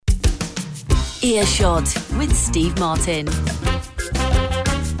Earshot with Steve Martin.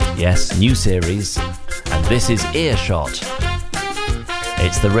 Yes, new series, and this is Earshot.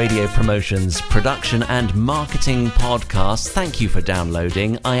 It's the Radio Promotions production and marketing podcast. Thank you for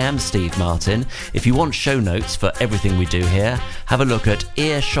downloading. I am Steve Martin. If you want show notes for everything we do here, have a look at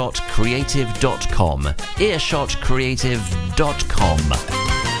earshotcreative.com.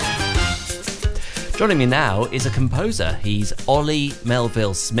 earshotcreative.com. Joining me now is a composer. He's Ollie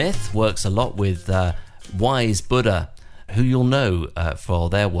Melville Smith, works a lot with Wise Buddha, who you'll know for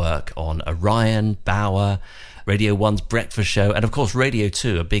their work on Orion, Bauer, Radio 1's Breakfast Show, and of course Radio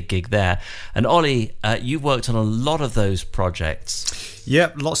 2, a big gig there. And Ollie, you've worked on a lot of those projects.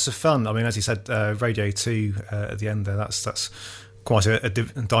 Yep, lots of fun. I mean, as you said, Radio 2 at the end there, that's quite a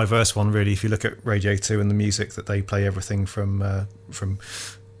diverse one, really. If you look at Radio 2 and the music that they play, everything from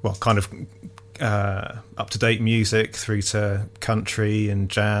well, kind of up-to-date music through to country and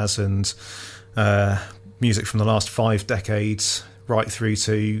jazz and music from the last 5 decades, right through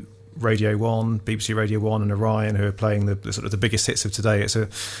to Radio 1, BBC Radio 1 and Orion, who are playing the sort of the biggest hits of today. It's a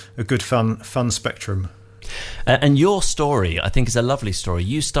good fun spectrum. And your story, I think, is a lovely story.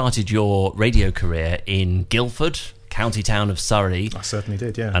 You started your radio career in Guildford, county town of Surrey. I certainly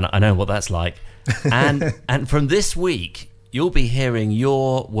did, yeah. And I know what that's like. And and from this week, you'll be hearing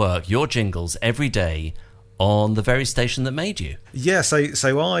your work, your jingles every day on the very station that made you. Yeah, so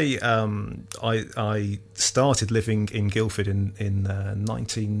I started living in Guildford in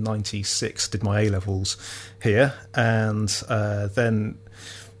 1996, did my A-levels here, and then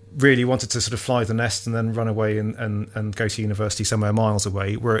really wanted to sort of fly the nest and then run away and go to university somewhere miles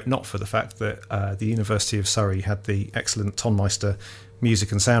away, were it not for the fact that the University of Surrey had the excellent Tonmeister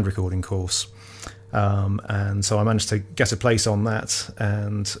music and sound recording course. And so I managed to get a place on that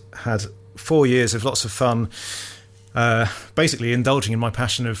and had 4 years of lots of fun, basically indulging in my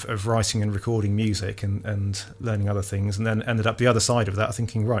passion of writing and recording music and learning other things, and then ended up the other side of that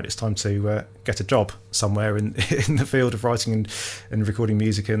thinking, right, it's time to get a job somewhere in the field of writing and recording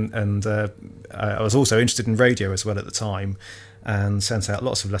music, and I was also interested in radio as well at the time, and sent out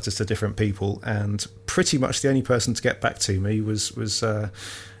lots of letters to different people, and pretty much the only person to get back to me was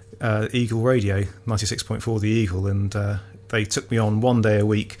Eagle Radio, 96.4 The Eagle, and they took me on 1 day a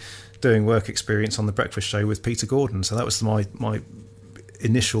week doing work experience on the Breakfast Show with Peter Gordon. So that was my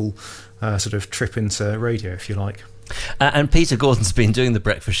initial sort of trip into radio, if you like. And Peter Gordon's been doing the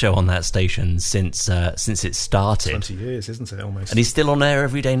Breakfast Show on that station since it started. 20 years, isn't it, almost? And he's still on air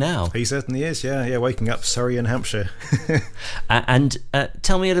every day now. He certainly is, yeah, waking up Surrey and Hampshire. And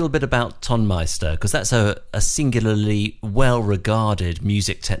tell me a little bit about Tonmeister, because that's a singularly well-regarded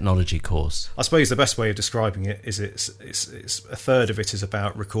music technology course. I suppose the best way of describing it is it's a third of it is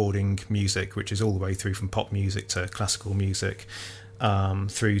about recording music, which is all the way through from pop music to classical music,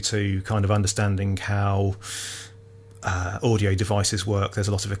 through to kind of understanding how audio devices work. There's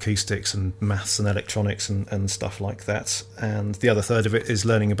a lot of acoustics and maths and electronics and stuff like that. And the other third of it is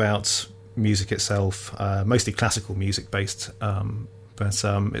learning about music itself, mostly classical music based, but it's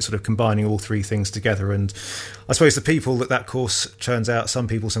sort of combining all three things together. And I suppose the people that course churns out, some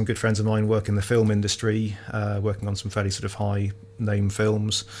good friends of mine work in the film industry, working on some fairly sort of high name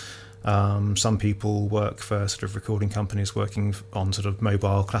films. Some people work for sort of recording companies working on sort of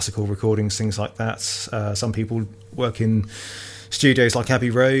mobile classical recordings, things like that. Some people work in studios like Abbey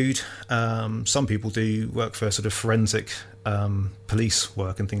Road. Some people do work for sort of forensic police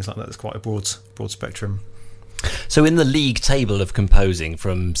work and things like that. It's quite a broad spectrum. So in the league table of composing,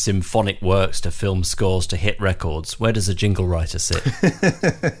 from symphonic works to film scores to hit records, where does a jingle writer sit?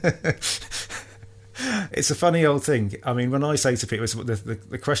 It's a funny old thing. I mean, when I say to people,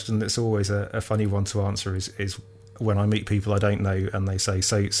 the question that's always a funny one to answer is when I meet people I don't know and they say,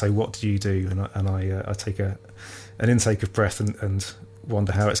 so what do you do? And I take an intake of breath and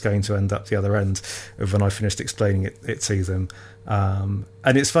wonder how it's going to end up the other end of when I finished explaining it to them.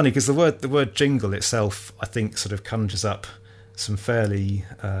 And it's funny because the word jingle itself, I think, sort of conjures up some fairly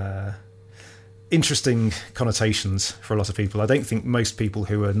interesting connotations for a lot of people. I don't think most people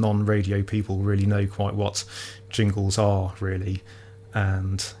who are non-radio people really know quite what jingles are, really,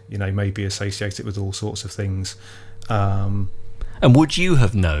 and maybe associate it with all sorts of things. And would you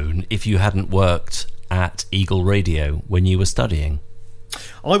have known if you hadn't worked at Eagle Radio when you were studying?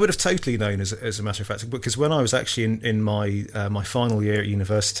 I would have totally known, as a matter of fact, because when I was actually in my my final year at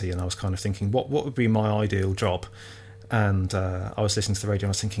university, and I was kind of thinking, what would be my ideal job? And I was listening to the radio and I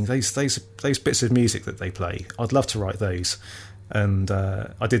was thinking, those bits of music that they play, I'd love to write those. And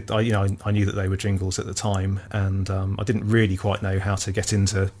I knew that they were jingles at the time, and I didn't really quite know how to get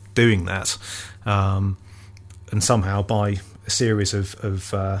into doing that. And somehow, by a series of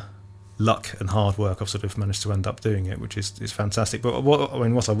luck and hard work I've sort of managed to end up doing it, which is fantastic. But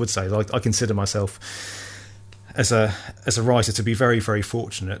what I would say is I consider myself as a writer to be very, very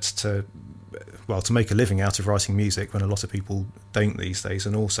fortunate to make a living out of writing music when a lot of people don't these days.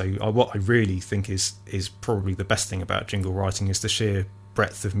 And also what I really think is probably the best thing about jingle writing is the sheer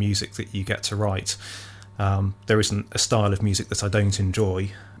breadth of music that you get to write. There isn't a style of music that I don't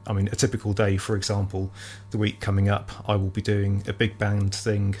enjoy. I mean, a typical day, for example, the week coming up, I will be doing a big band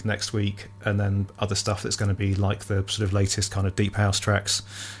thing next week, and then other stuff that's going to be like the sort of latest kind of deep house tracks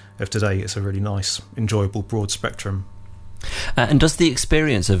of today. It's a really nice, enjoyable, broad spectrum. And does the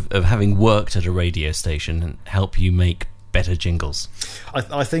experience of having worked at a radio station help you make better jingles?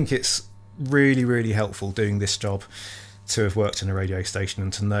 I think it's really, really helpful doing this job to have worked in a radio station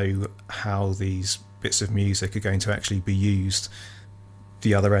and to know how these bits of music are going to actually be used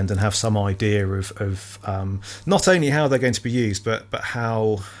the other end, and have some idea of not only how they're going to be used, but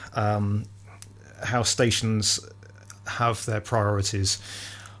how stations have their priorities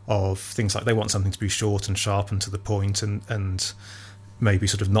of things like they want something to be short and sharp and to the point, and maybe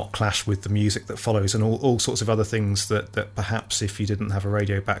sort of not clash with the music that follows, and all sorts of other things that perhaps if you didn't have a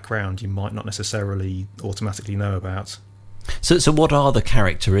radio background you might not necessarily automatically know about. So what are the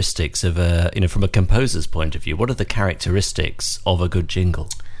characteristics of from a composer's point of view, what are the characteristics of a good jingle?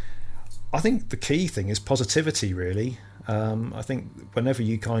 I think the key thing is positivity, really. I think whenever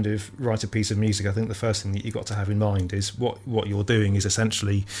you kind of write a piece of music, I think the first thing that you've got to have in mind is what you're doing is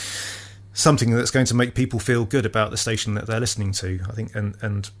essentially something that's going to make people feel good about the station that they're listening to. I think,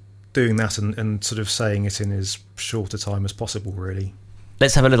 and doing that and sort of saying it in as short a time as possible, really.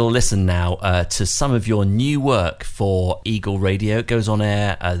 Let's have a little listen now to some of your new work for Eagle Radio. It goes on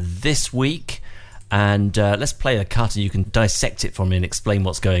air this week, and let's play a cut and you can dissect it for me and explain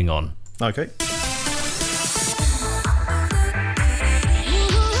what's going on. Okay.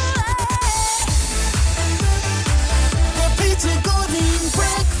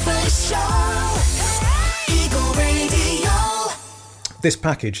 This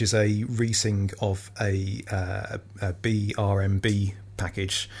package is a re-sing of a BRMB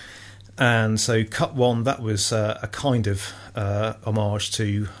package, and so cut one, that was a kind of homage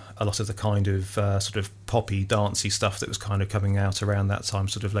to a lot of the kind of sort of poppy, dancey stuff that was kind of coming out around that time,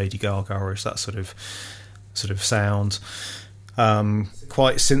 sort of Lady Gaga-ish, that sort of sound,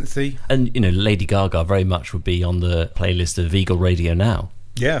 quite synthy. And Lady Gaga very much would be on the playlist of Eagle Radio now.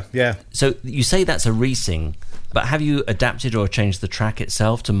 Yeah. So you say that's a re-sing, but have you adapted or changed the track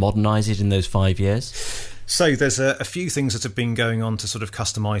itself to modernise it in those 5 years? So there's a few things that have been going on to sort of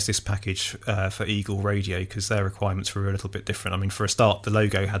customise this package for Eagle Radio, because their requirements were a little bit different. I mean, for a start, the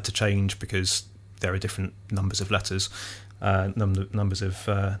logo had to change because there are different numbers of letters, numbers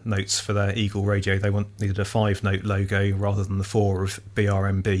of notes for their Eagle Radio. They needed a 5-note logo rather than the 4 of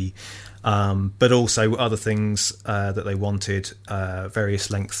BRMB. But also other things that they wanted, various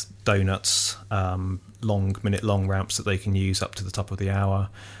length donuts, minute-long ramps that they can use up to the top of the hour,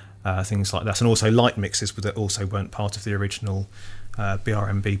 things like that, and also light mixes that also weren't part of the original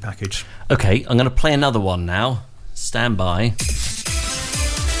BRMB package. Okay, I'm going to play another one now. Stand by.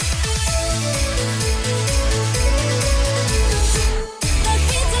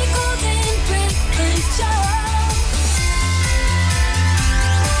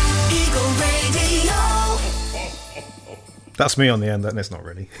 That's me on the end, and it's not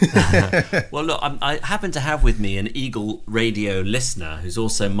really. Well, look, I happen to have with me an Eagle Radio listener who's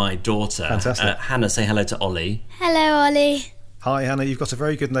also my daughter. Fantastic. Hannah, say hello to Ollie. Hello, Ollie. Hi, Hannah. You've got a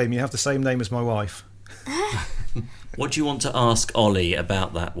very good name. You have the same name as my wife. What do you want to ask Ollie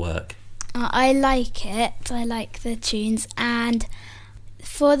about that work? I like it. I like the tunes. And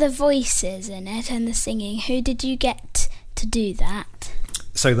for the voices in it and the singing, who did you get to do that?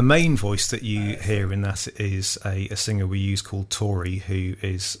 So the main voice that you hear in that is a singer we use called Tori, who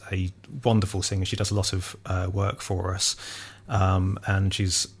is a wonderful singer. She does a lot of work for us, and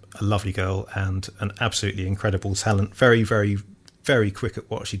she's a lovely girl and an absolutely incredible talent. Very, very, very quick at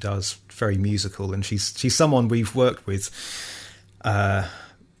what she does. Very musical, and she's someone we've worked with a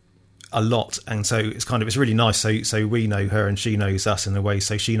lot, and so it's really nice. So we know her and she knows us in a way.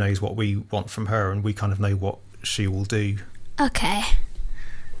 So she knows what we want from her, and we kind of know what she will do. Okay.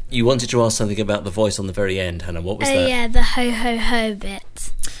 You wanted to ask something about the voice on the very end, Hannah. What was that? Oh, yeah, the ho-ho-ho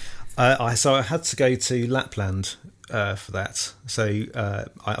bit. So I had to go to Lapland for that. So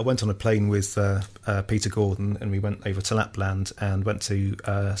I went on a plane with Peter Gordon, and we went over to Lapland and went to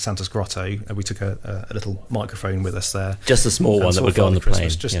Santa's Grotto, and we took a little microphone with us there. Just a small one that would go on the plane.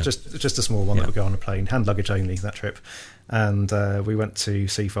 Just a small one that would go on a plane. Hand luggage only, that trip. And we went to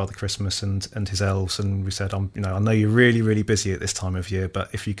see Father Christmas and his elves, and we said, I know you're really, really busy at this time of year, but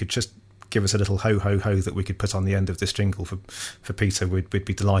if you could just give us a little ho ho ho that we could put on the end of this jingle for Peter, we'd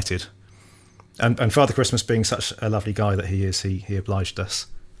be delighted. And Father Christmas, being such a lovely guy that he is, he obliged us.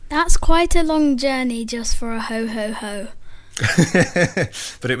 That's quite a long journey just for a ho ho ho.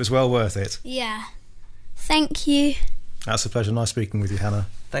 But it was well worth it. Yeah. Thank you. That's a pleasure. Nice speaking with you, Hannah.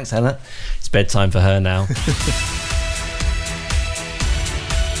 Thanks, Hannah. It's bedtime for her now.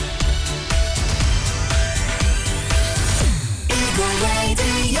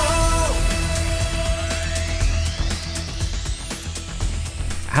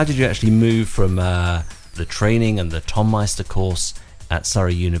 How did you actually move from the training and the Tom Meister course at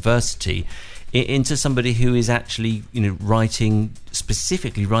Surrey University into somebody who is actually,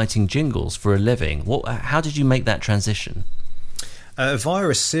 specifically writing jingles for a living? How did you make that transition? Via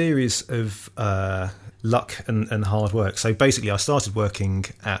a series of luck and hard work. So basically, I started working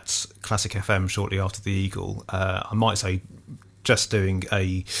at Classic FM shortly after the Eagle. I might say just doing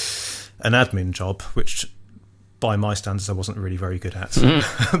an admin job, which by my standards I wasn't really very good at.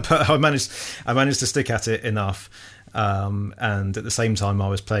 But I managed to stick at it enough. And at the same time, I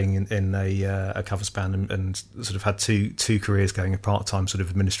was playing in a covers band and sort of had two careers going: a part-time sort of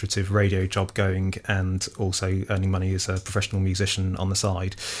administrative radio job going, and also earning money as a professional musician on the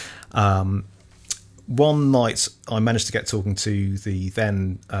side. One night, I managed to get talking to the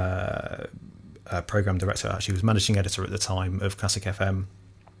then program director. Actually, was managing editor at the time of Classic FM,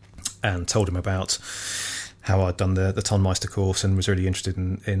 and told him about how I'd done the Tom Meister course and was really interested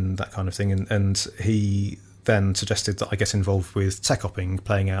in that kind of thing. And he then suggested that I get involved with tech hopping,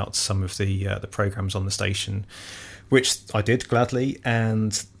 playing out some of the programs on the station, which I did gladly,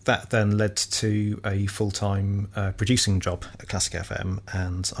 and that then led to a full-time producing job at Classic FM.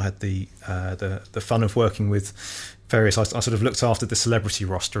 And I had the fun of working with various. I sort of looked after the celebrity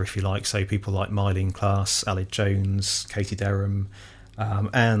roster, if you like, so people like Mylene Klass, Aled Jones, Katie Derham.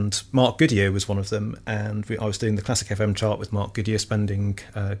 And Mark Goodyear was one of them, and I was doing the Classic FM chart with Mark Goodyear, spending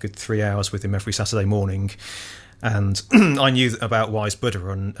a good 3 hours with him every Saturday morning. And I knew about Wise Buddha,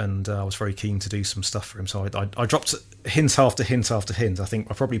 and I was very keen to do some stuff for him. So I dropped hint after hint after hint. I think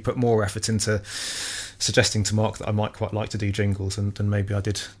I probably put more effort into suggesting to Mark that I might quite like to do jingles than maybe I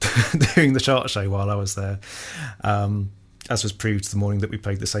did doing the chart show while I was there, as was proved the morning that we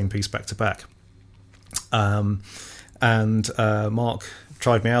played the same piece back to back. And Mark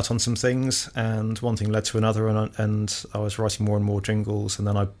tried me out on some things, and one thing led to another, and I was writing more and more jingles. And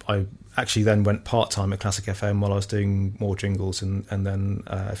then I actually then went part-time at Classic FM while I was doing more jingles, and then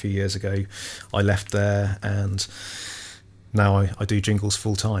a few years ago I left there, and now I do jingles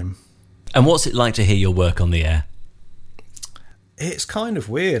full-time. And what's it like to hear your work on the air? It's kind of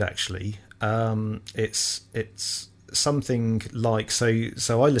weird, actually. It's something like, so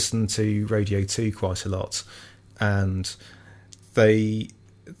I listen to Radio 2 quite a lot, and they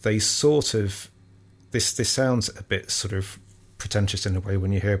sort of, this sounds a bit sort of pretentious in a way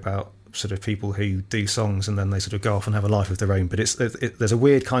when you hear about sort of people who do songs and then they sort of go off and have a life of their own, but there's a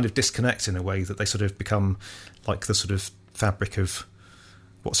weird kind of disconnect in a way that they sort of become like the sort of fabric of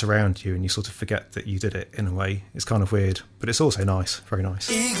what's around you, and you sort of forget that you did it in a way. It's kind of weird, but it's also nice, very nice.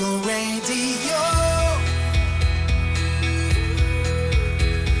 Eagle Radio.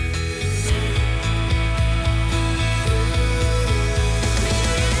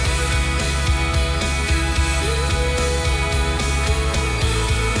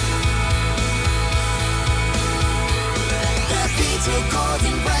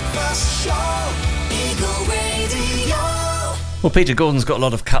 Well, Peter Gordon's got a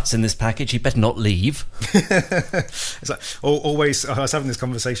lot of cuts in this package. He better not leave. It's like, always, I was having this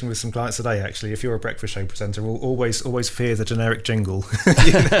conversation with some clients today, actually. If you're a breakfast show presenter, always fear the generic jingle.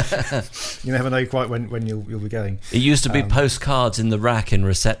 You never know quite when you'll be going. It used to be postcards in the rack in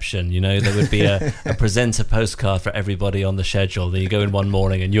reception. You know, there would be a presenter postcard for everybody on the schedule. Then you go in one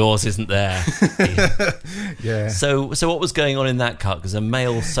morning and yours isn't there. Yeah. So what was going on in that cut? Because a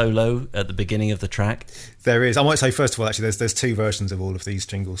male solo at the beginning of the track. There is. I might say first of all, actually, there's two versions of all of these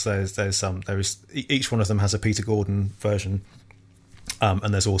jingles. There is each one of them has a Peter Gordon version,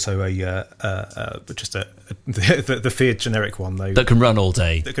 and there's also the feared generic one though that can run all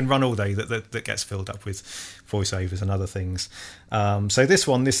day. That gets filled up with voiceovers and other things. So this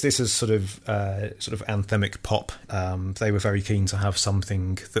one, this is sort of anthemic pop. They were very keen to have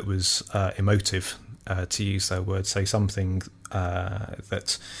something that was emotive, to use their words. Say something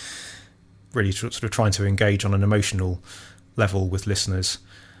that really sort of trying to engage on an emotional level with listeners.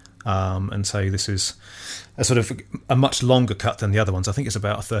 And so this is a sort of a much longer cut than the other ones. I think it's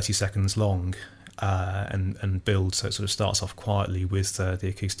about 30 seconds long. and build. So it sort of starts off quietly with the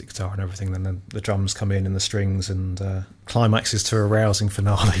acoustic guitar and everything, and then the drums come in and the strings, and climaxes to a rousing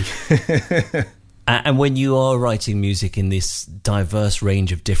finale. And when you are writing music in this diverse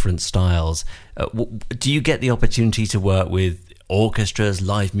range of different styles, do you get the opportunity to work with orchestras,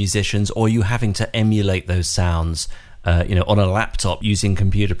 live musicians, or are you having to emulate those sounds, on a laptop using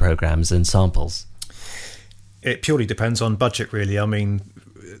computer programs and samples? It purely depends on budget, really. I mean,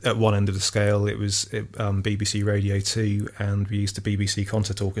 at one end of the scale, it was BBC Radio 2, and we used the BBC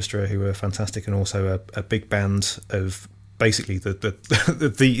Concert Orchestra, who were fantastic, and also a big band of basically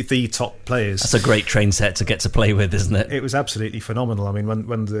the top players. That's a great train set to get to play with, isn't it? It was absolutely phenomenal. I mean,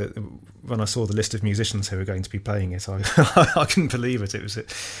 when I saw the list of musicians who were going to be playing it, I couldn't believe it. It was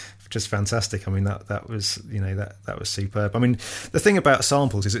just fantastic. I mean, that was that was superb. I mean, the thing about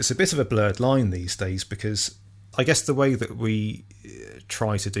samples is it's a bit of a blurred line these days, because I guess the way that we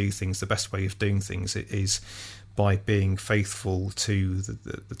try to do things, the best way of doing things, is by being faithful to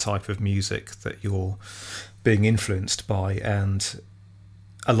the type of music that you're being influenced by. And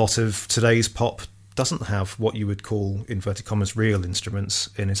a lot of today's pop doesn't have what you would call, inverted commas, real instruments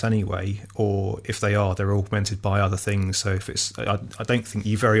in it anyway, or if they are, they're augmented by other things. So if it's, I don't think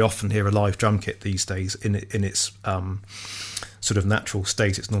you very often hear a live drum kit these days in its sort of natural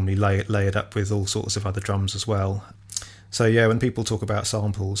state. It's normally layered up with all sorts of other drums as well. So yeah, when people talk about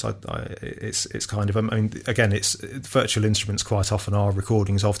samples, it's kind of, I mean, again, it's virtual instruments quite often are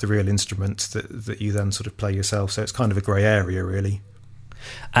recordings of the real instrument that you then sort of play yourself. So it's kind of a grey area, really.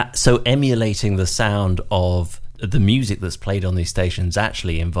 So emulating the sound of the music that's played on these stations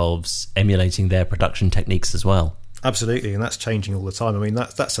actually involves emulating their production techniques as well. Absolutely, and that's changing all the time. I mean,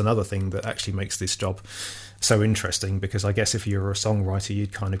 that's another thing that actually makes this job so interesting, because I guess if you were a songwriter,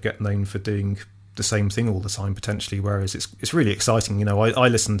 you'd kind of get known for doing the same thing all the time potentially, whereas it's really exciting. I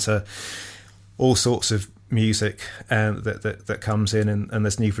listen to all sorts of music that comes in, and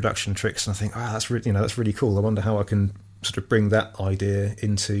there's new production tricks, and I think, that's really cool. I wonder how I can sort of bring that idea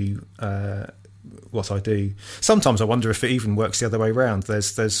into what I do. Sometimes I wonder if it even works the other way around. There's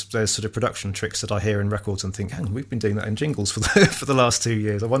sort of production tricks that I hear in records and think, hang on, we've been doing that in jingles for the last 2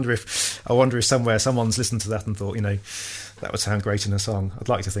 years. I wonder if somewhere someone's listened to that and thought, that would sound great in a song. I'd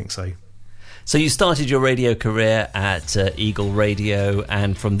like to think so. So you started your radio career at Eagle Radio,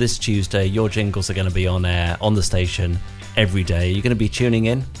 and from this Tuesday, your jingles are going to be on air on the station every day. You're going to be tuning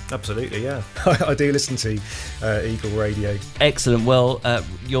in? Absolutely, yeah. I do listen to Eagle Radio. Excellent. Well,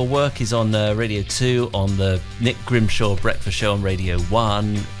 your work is on Radio 2, on the Nick Grimshaw Breakfast Show on Radio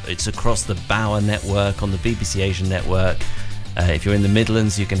 1. It's across the Bauer Network, on the BBC Asian Network. If you're in the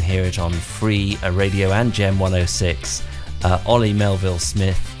Midlands, you can hear it on Free Radio and Gem 106. Ollie Melville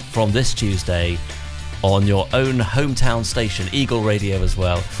Smith, from this Tuesday on your own hometown station, Eagle Radio as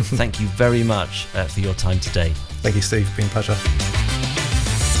well. Thank you very much for your time today. Thank you, Steve. It's been a pleasure.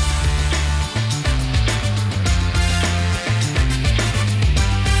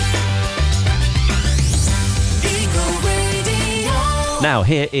 Now,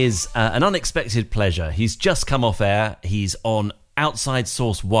 here is an unexpected pleasure. He's just come off air. He's on Outside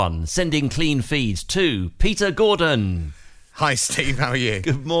Source 1, sending clean feeds to Peter Gordon. Hi, Steve. How are you?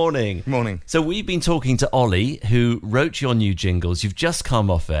 Good morning. Morning. So we've been talking to Ollie, who wrote your new jingles. You've just come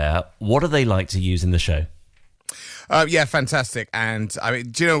off air. What do they like to use in the show? Yeah, fantastic. And I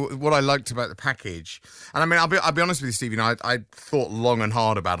mean, do you know what I liked about the package? And I mean, I'll be honest with you, Steve. I thought long and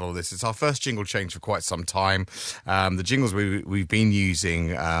hard about all this. It's our first jingle change for quite some time. The jingles we've been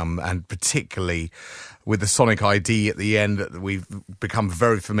using, and particularly with the Sonic ID at the end, that we've become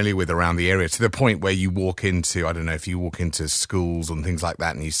very familiar with around the area, to the point where you walk into, I don't know, if you walk into schools and things like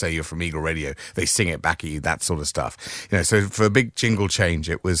that and you say you're from Eagle Radio, they sing it back at you, that sort of stuff. So for a big jingle change,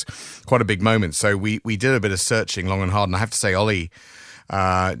 it was quite a big moment. So we did a bit of searching long and hard, and I have to say, Ollie,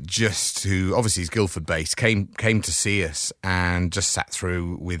 just who obviously is Guildford based, came to see us and just sat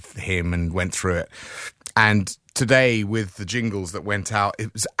through with him and went through it. And today, with the jingles that went out,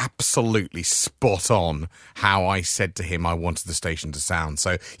 it was absolutely spot on how I said to him I wanted the station to sound.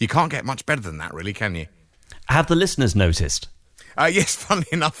 So you can't get much better than that, really, can you? Have the listeners noticed? Yes, funnily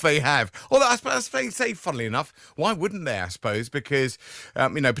enough, they have. Although I say funnily enough, why wouldn't they, I suppose? Because,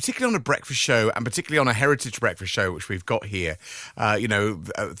 particularly on a breakfast show, and particularly on a heritage breakfast show, which we've got here,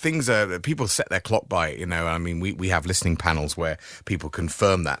 things are, people set their clock by it, I mean, we have listening panels where people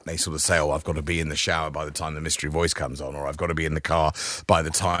confirm that. They sort of say, I've got to be in the shower by the time the mystery voice comes on, or I've got to be in the car by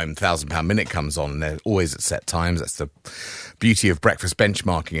the time £1,000 Minute comes on, and they're always at set times. That's the beauty of breakfast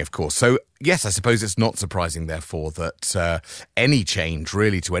benchmarking, of course. So yes, I suppose it's not surprising, therefore, that any change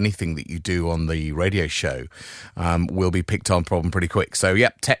really to anything that you do on the radio show will be picked on problem pretty quick. So,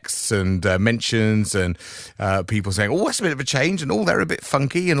 yep, texts and mentions and people saying, oh, that's a bit of a change and, oh, they're a bit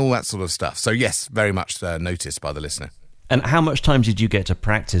funky and all that sort of stuff. So, yes, very much noticed by the listener. And how much time did you get to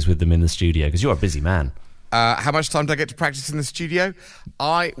practice with them in the studio? Because you're a busy man. How much time did I get to practice in the studio?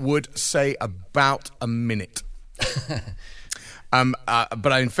 I would say about a minute.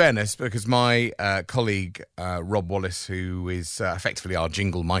 But in fairness, because my colleague Rob Wallace, who is effectively our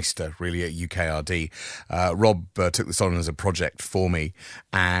jingle meister really at UKRD, Rob took this on as a project for me,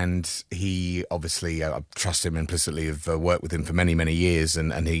 and he obviously, I trust him implicitly, have worked with him for many, many years,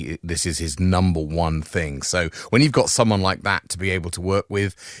 and this is his number one thing. So when you've got someone like that to be able to work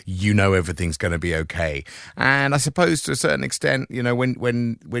with, you know everything's going to be okay. And I suppose to a certain extent, you know,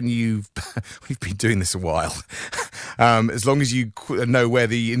 when you've we've been doing this a while, as long as you know where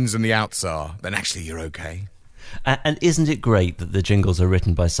the ins and the outs are, then actually you're okay. And isn't it great that the jingles are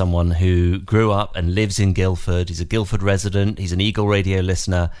written by someone who grew up and lives in Guildford? He's a Guildford resident, he's an Eagle Radio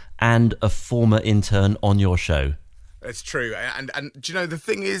listener, and a former intern on your show. It's true. And do you know, the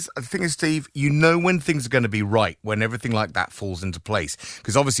thing is, Steve, you know when things are going to be right, when everything like that falls into place.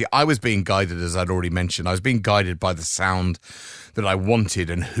 Because obviously I was being guided, as I'd already mentioned, I was being guided by the sound that I wanted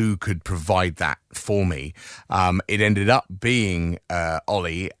and who could provide that for me. It ended up being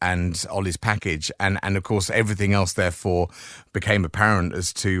Ollie and Ollie's package. And of course, everything else, therefore, became apparent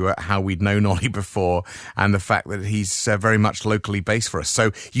as to how we'd known Ollie before and the fact that he's very much locally based for us.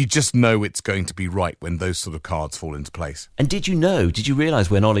 So you just know it's going to be right when those sort of cards fall into place. And did you realise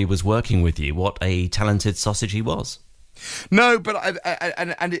when Ollie was working with you what a talented sausage he was? No, but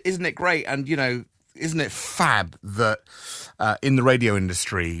and isn't it great? And, you know, isn't it fab that in the radio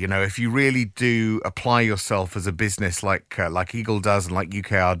industry, you know, if you really do apply yourself as a business like Eagle does and like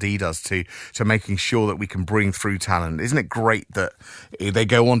UKRD does to making sure that we can bring through talent, isn't it great that they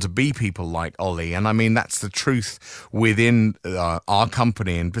go on to be people like Ollie? And I mean, that's the truth within our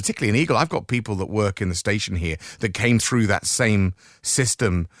company, and particularly in Eagle. I've got people that work in the station here that came through that same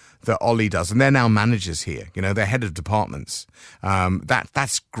system that Ollie does, and they're now managers here. You know, they're head of departments.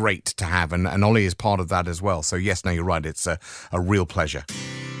 That's great to have, and Ollie is part of that as well. So yes, no, you're right. It's a real pleasure.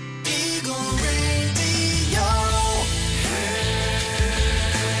 Eagle Radio.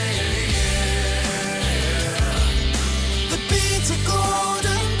 The Peter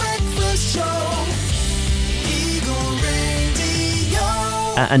Gordon Breakfast Show. Eagle Radio.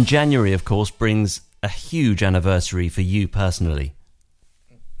 And January, of course, brings a huge anniversary for you personally.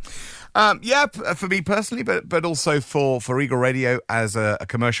 For me personally, but also for Eagle Radio as a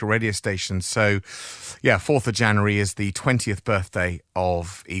commercial radio station. So, 4th of January is the 20th birthday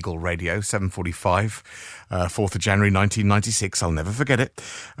of Eagle Radio, 7:45, 4th of January 1996. I'll never forget it.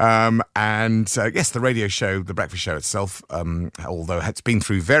 Yes, the radio show, the breakfast show itself, although it's been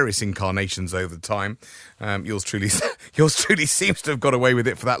through various incarnations over time, yours truly seems to have got away with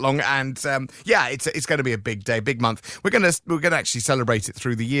it for that long. And it's going to be a big day, big month. We're going to actually celebrate it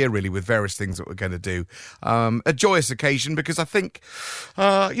through the year, really, with various things that we're going to do. A joyous occasion, because I think,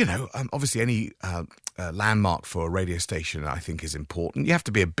 obviously any landmark for a radio station, I think, is important. You have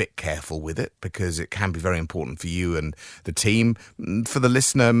to be a bit careful with it because it can be very important for you and the team. For the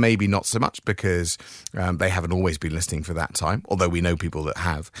listener, maybe not so much, because they haven't always been listening for that time, although we know people that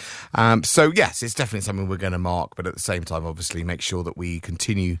have. So yes, it's definitely something we're going to mark, but at the same time, obviously, make sure that we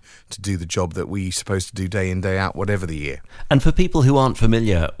continue to do the job that we're supposed to do day in, day out, whatever the year. And for people who aren't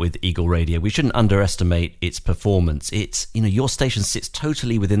familiar with Eagle Radio, we shouldn't underestimate its performance. It's, your station sits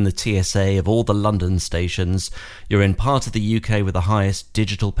totally within the TSA of all the London stations. You're in part of the UK with the highest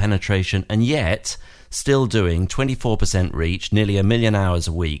digital penetration, and yet still doing 24% reach, nearly 1 million hours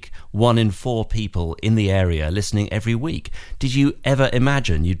a week, 1 in 4 people in the area listening every week. Did you ever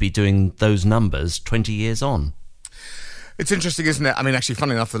imagine you'd be doing those numbers 20 years on? It's interesting, isn't it? I mean, actually,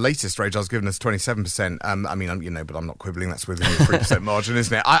 funny enough, the latest range I was given is 27%. But I'm not quibbling. That's within the 3% margin,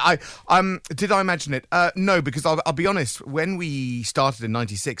 isn't it? Did I imagine it? No, because I'll be honest. When we started in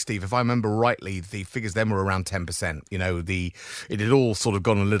 '96, Steve, if I remember rightly, the figures then were around 10%. It had all sort of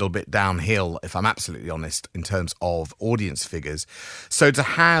gone a little bit downhill, if I'm absolutely honest, in terms of audience figures. So to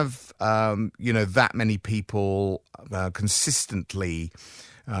have that many people consistently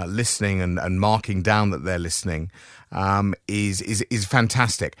listening and marking down that they're listening is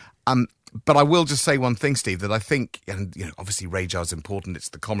fantastic. But I will just say one thing, Steve, that I think, and obviously radar is important. It's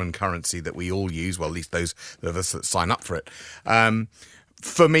the common currency that we all use, well, at least those of us that sign up for it.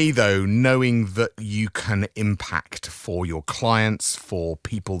 For me, though, knowing that you can impact for your clients, for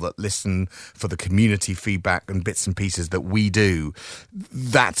people that listen, for the community feedback and bits and pieces that we do,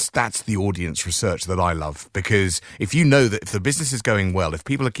 that's the audience research that I love. Because if you know that if the business is going well, if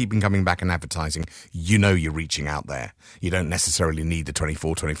people are keeping coming back and advertising, you know you're reaching out there. You don't necessarily need the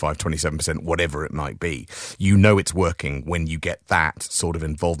 24, 25, 27%, whatever it might be. You know it's working when you get that sort of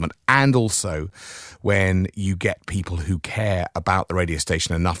involvement. And also when you get people who care about the radio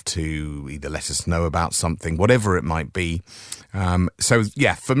station enough to either let us know about something, whatever it might be. So,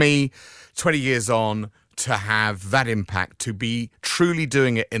 yeah, for me, 20 years on, to have that impact, to be truly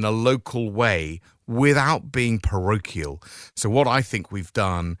doing it in a local way without being parochial. So what I think we've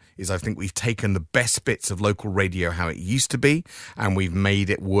done is I think we've taken the best bits of local radio, how it used to be, and we've made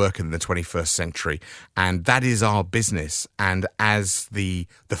it work in the 21st century. And that is our business. And as the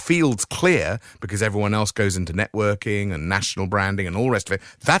field's clear, because everyone else goes into networking and national branding and all the rest of it,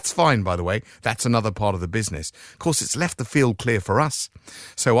 that's fine, by the way. That's another part of the business. Of course, it's left the field clear for us.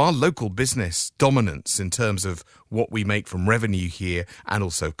 So our local business dominance in terms of what we make from revenue here, and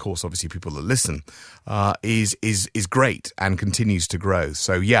also, of course, obviously people that listen, is great and continues to grow.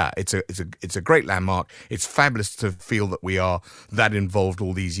 So yeah, it's a great landmark. It's fabulous to feel that we are that involved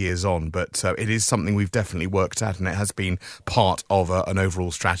all these years on, but it is something we've definitely worked at, and it has been part of an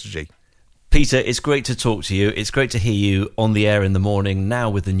overall strategy. Peter, it's great to talk to you. It's great to hear you on the air in the morning now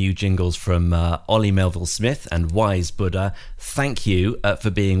with the new jingles from Ollie Melville-Smith and Wise Buddha. Thank you for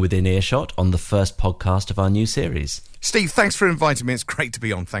being within earshot on the first podcast of our new series. Steve, thanks for inviting me. It's great to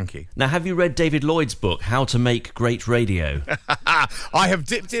be on. Thank you. Now, have you read David Lloyd's book, How to Make Great Radio? I have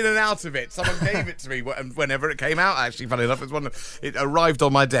dipped in and out of it. Someone gave it to me whenever it came out, actually, funny enough. It arrived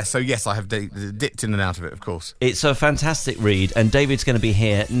on my desk. So, yes, I have dipped in and out of it, of course. It's a fantastic read, and David's going to be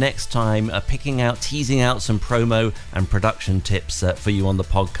here next time teasing out some promo and production tips for you on the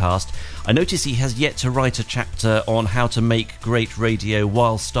podcast. I notice he has yet to write a chapter on how to make great radio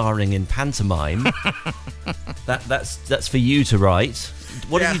while starring in pantomime. That's for you to write.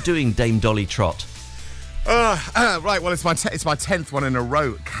 What are you doing, Dame Dolly Trott? Right, well, it's my 10th one in a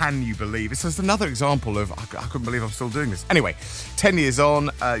row. Can you believe? It's just another example of I couldn't believe I'm still doing this. Anyway, 10 years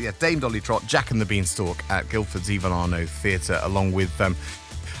on, Dame Dolly Trott, Jack and the Beanstalk at Guildford's Ivan Arnaud Theatre, along with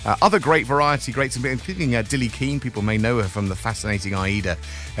other great variety greats, including Dilly Keane. People may know her from the fascinating Aida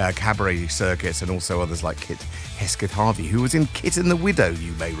cabaret circuits, and also others like Kit Hesketh Harvey, who was in Kit and the Widow,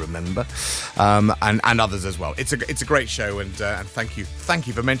 you may remember, and others as well. It's a great show, and thank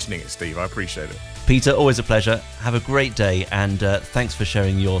you for mentioning it, Steve. I appreciate it. Peter, always a pleasure. Have a great day, and thanks for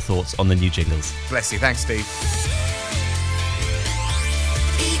sharing your thoughts on the new jingles. Bless you. Thanks, Steve.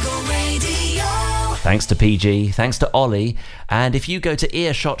 Eagle Radio. Thanks to PG, thanks to Ollie, and if you go to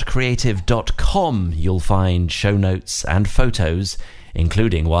earshotcreative.com, you'll find show notes and photos,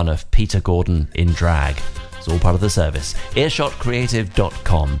 including one of Peter Gordon in drag. It's all part of the service.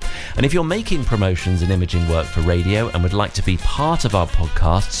 earshotcreative.com. And if you're making promotions and imaging work for radio and would like to be part of our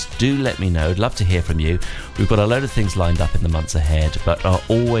podcasts, do let me know. I'd love to hear from you. We've got a load of things lined up in the months ahead, but are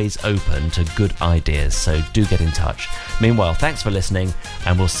always open to good ideas, so do get in touch. Meanwhile, thanks for listening,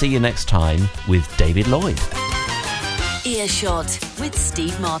 and we'll see you next time with David Lloyd. Earshot with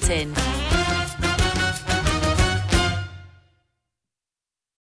Steve Martin.